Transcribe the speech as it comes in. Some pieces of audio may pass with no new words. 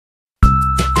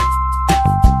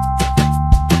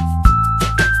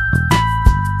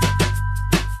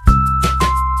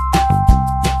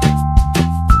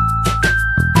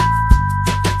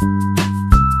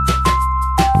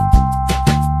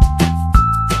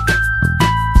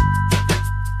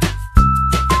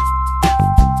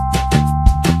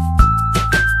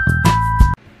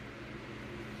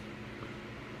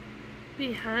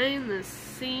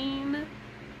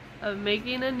of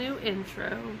making a new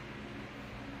intro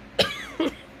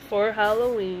for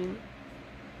Halloween.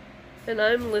 And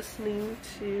I'm listening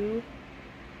to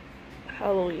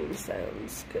Halloween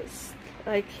sounds because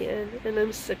I can, and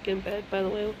I'm sick in bed, by the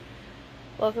way.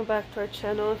 Welcome back to our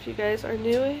channel. If you guys are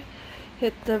new,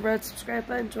 hit the red subscribe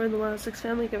button, join the Wild6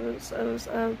 family, give us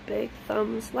a big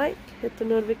thumbs like, hit the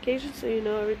notification so you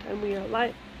know every time we are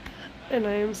live. And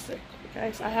I am sick,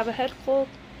 guys. I have a head cold,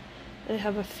 I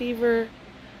have a fever,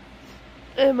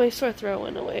 and my sore throat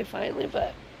went away finally,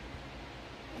 but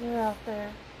we're out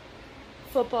there.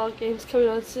 Football games coming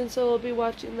on soon, so we'll be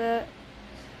watching that.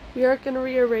 We are going to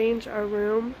rearrange our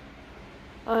room.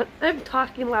 I'm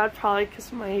talking loud probably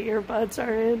because my earbuds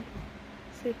are in.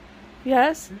 See?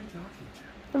 Yes? Who are you talking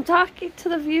to? I'm talking to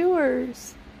the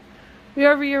viewers. We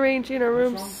are rearranging our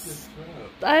rooms. What's wrong with your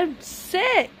throat? I'm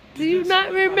sick. Do you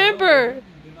not remember? You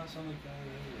did not sound like that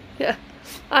earlier. Yeah.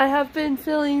 I have been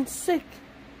feeling sick.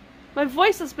 My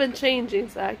voice has been changing,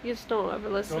 Zach. You just don't ever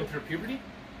listen. Going through puberty?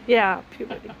 Yeah,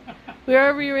 puberty. We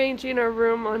are rearranging our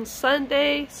room on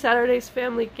Sunday, Saturday's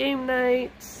family game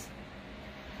nights.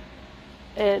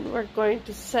 And we're going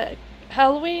to set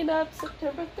Halloween up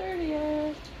September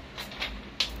 30th.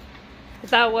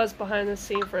 That was behind the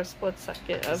scene for a split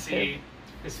second of him. See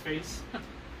his face?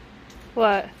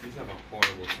 What? These have a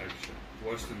horrible texture.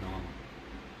 Worse than normal.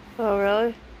 Oh,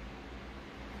 really?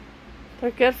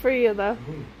 They're good for you, though.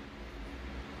 Ooh.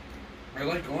 I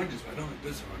like oranges, but I don't like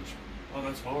this orange. Oh,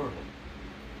 that's horrible.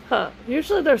 Huh.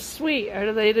 Usually they're sweet.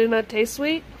 Or they do not taste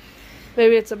sweet?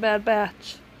 Maybe it's a bad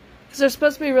batch. Because they're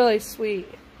supposed to be really sweet.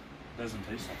 It doesn't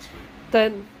taste that sweet.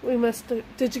 Then we must have...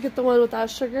 Did you get the one without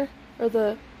sugar? Or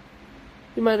the...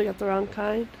 You might have got the wrong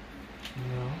kind.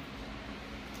 No.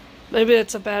 Maybe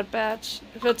it's a bad batch.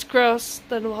 If it's gross,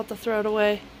 then we'll have to throw it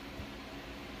away.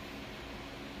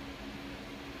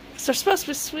 Because they're supposed to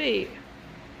be sweet.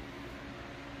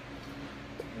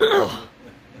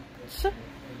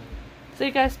 See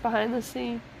you guys behind the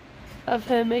scene of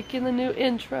him making the new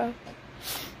intro.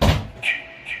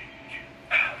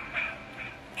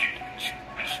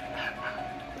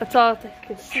 That's all they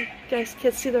can see. You guys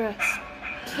can't see the rest.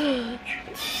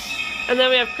 And then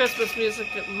we have Christmas music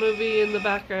movie in the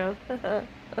background.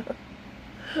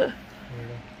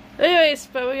 Anyways,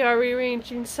 but we are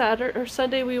rearranging Saturday or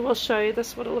Sunday. We will show you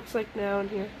this what it looks like now in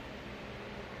here.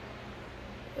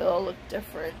 It'll look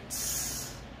different.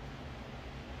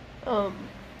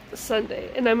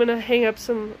 Sunday, and I'm gonna hang up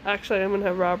some. Actually, I'm gonna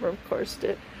have Robert, of course,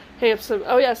 hang up some.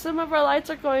 Oh yeah, some of our lights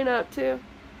are going up too.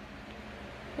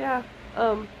 Yeah,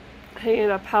 hanging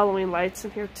up Halloween lights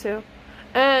in here too.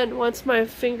 And once my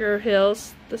finger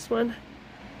heals, this one,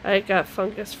 I got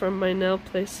fungus from my nail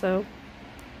place, so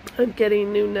I'm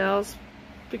getting new nails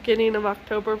beginning of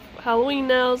October, Halloween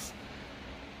nails.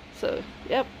 So,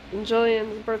 yep, and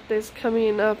Jillian's birthday's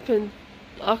coming up in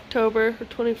October, her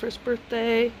 21st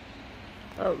birthday.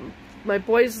 My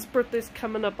boys' birthday's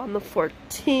coming up on the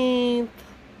 14th.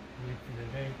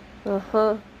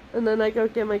 Uh-huh. And then I go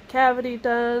get my cavity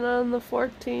done on the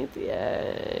 14th.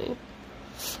 Yay.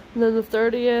 And then the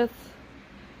 30th,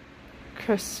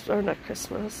 not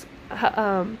Christmas,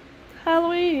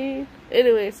 Halloween.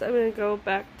 Anyways, I'm gonna go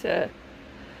back to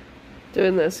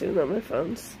doing this even though my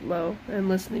phone's low and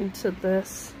listening to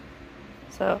this.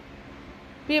 So,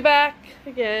 be back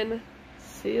again.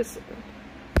 See you soon.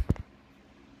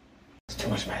 It's too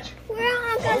much magic. We're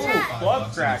on Uncle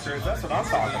Club crackers, that's what I'm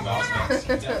talking about.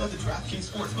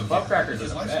 Club crackers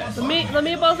is the best. The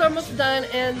meatballs are almost done,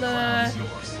 and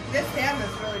This ham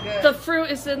is really good. the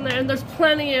fruit is in there, and there's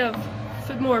plenty of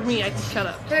more meat I can cut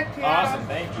up. Heck yeah. Awesome,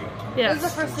 thank you. Yes. This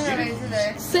is the first thing I made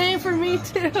today. Same for me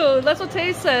too. That's what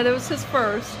Tay said. It was his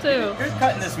first too. You're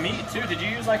cutting this meat too. Did you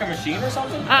use like a machine or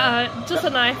something? Just a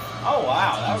knife. Oh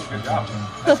wow, that was a good job.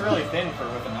 That's really thin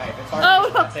with a knife. It's hard Oh,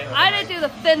 to cut with a I knife. didn't do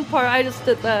the thin part. I just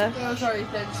did the. No, it's already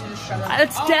thin. She just cut it.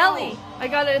 It's deli. I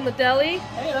got it in the deli.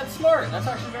 Hey, that's smart. That's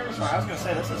actually very smart. I was gonna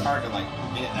say this is hard to like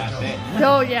get that thin.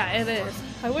 Oh yeah, it is.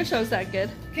 I wish I was that good.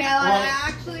 Okay, I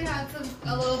actually had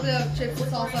a little bit of chips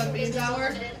and salsa and bean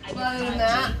flour. But other than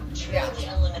that,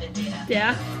 yeah.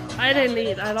 Yeah, I didn't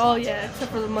eat at all yet,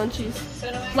 except for the munchies.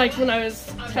 Like when I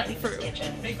was cutting fruit.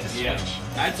 Yeah.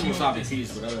 I had some wasabi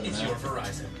peas, but other than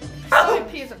that. Oh,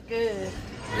 peas are good.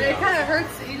 It kind of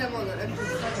hurts to eat them on the empty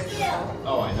stomach.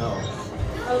 Oh, I know.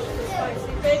 Oh, the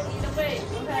spicy bacon away.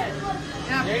 Go ahead.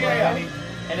 Yeah.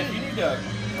 And if you need to,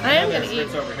 I am there's gonna eat.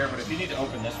 Fritz over here, but if you need to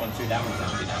open this one too, that one's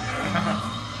empty now.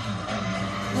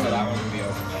 So that one can be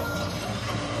open.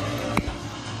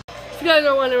 If you guys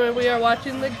are wondering, we are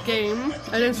watching the game.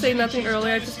 I didn't say nothing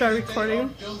earlier. I just started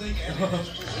recording.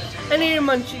 I need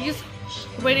munchies.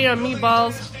 Waiting on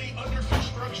meatballs.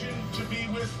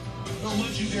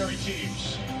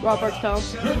 Robert Town.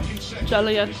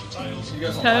 Joliet. You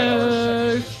guys don't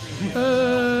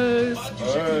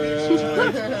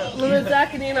Well, there's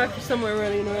Zach and Enoch are somewhere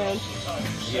running around.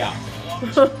 Yeah.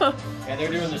 And they're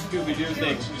doing the Scooby-Doo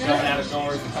thing. Going out of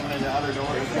doors and coming into other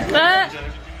doors. That's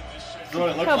what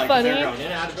it looks How like. funny. They're going in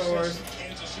and out of doors.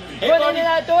 Hey, Going in buddy. and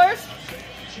outdoors?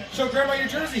 Show Grandma your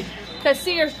jersey. Can I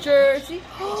see your jersey?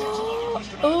 Oh.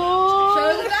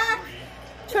 Show the back.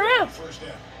 Turn around.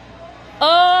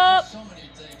 Up.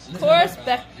 Of course,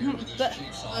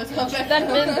 Let's go back.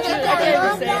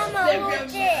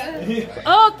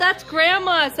 Oh, that's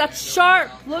Grandma's. That's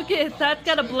sharp. Look at it. That's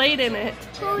got a blade in it.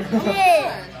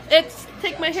 It's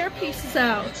take my hair pieces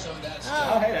out.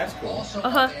 Oh, hey, that's cool.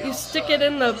 You stick it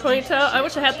in the ponytail. I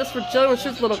wish I had this for Jill when she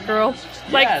was a little girl.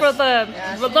 Like Yes. for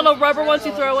the little rubber ones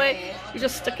you throw away, you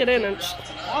just stick it in and.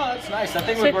 Oh, that's nice. That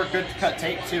thing would work good to cut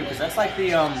tape too, because that's like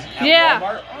the at Yeah.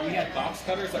 Walmart. We had box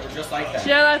cutters that were just like that.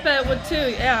 Yeah, I bet it would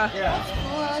too. Yeah,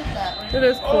 Yeah. it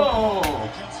is cool. Oh.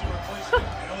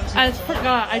 I just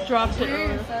forgot I dropped it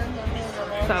earlier.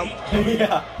 So,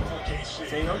 Yeah.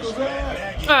 Say no to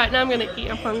that. all right, now I'm gonna eat.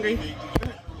 I'm hungry.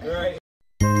 All right.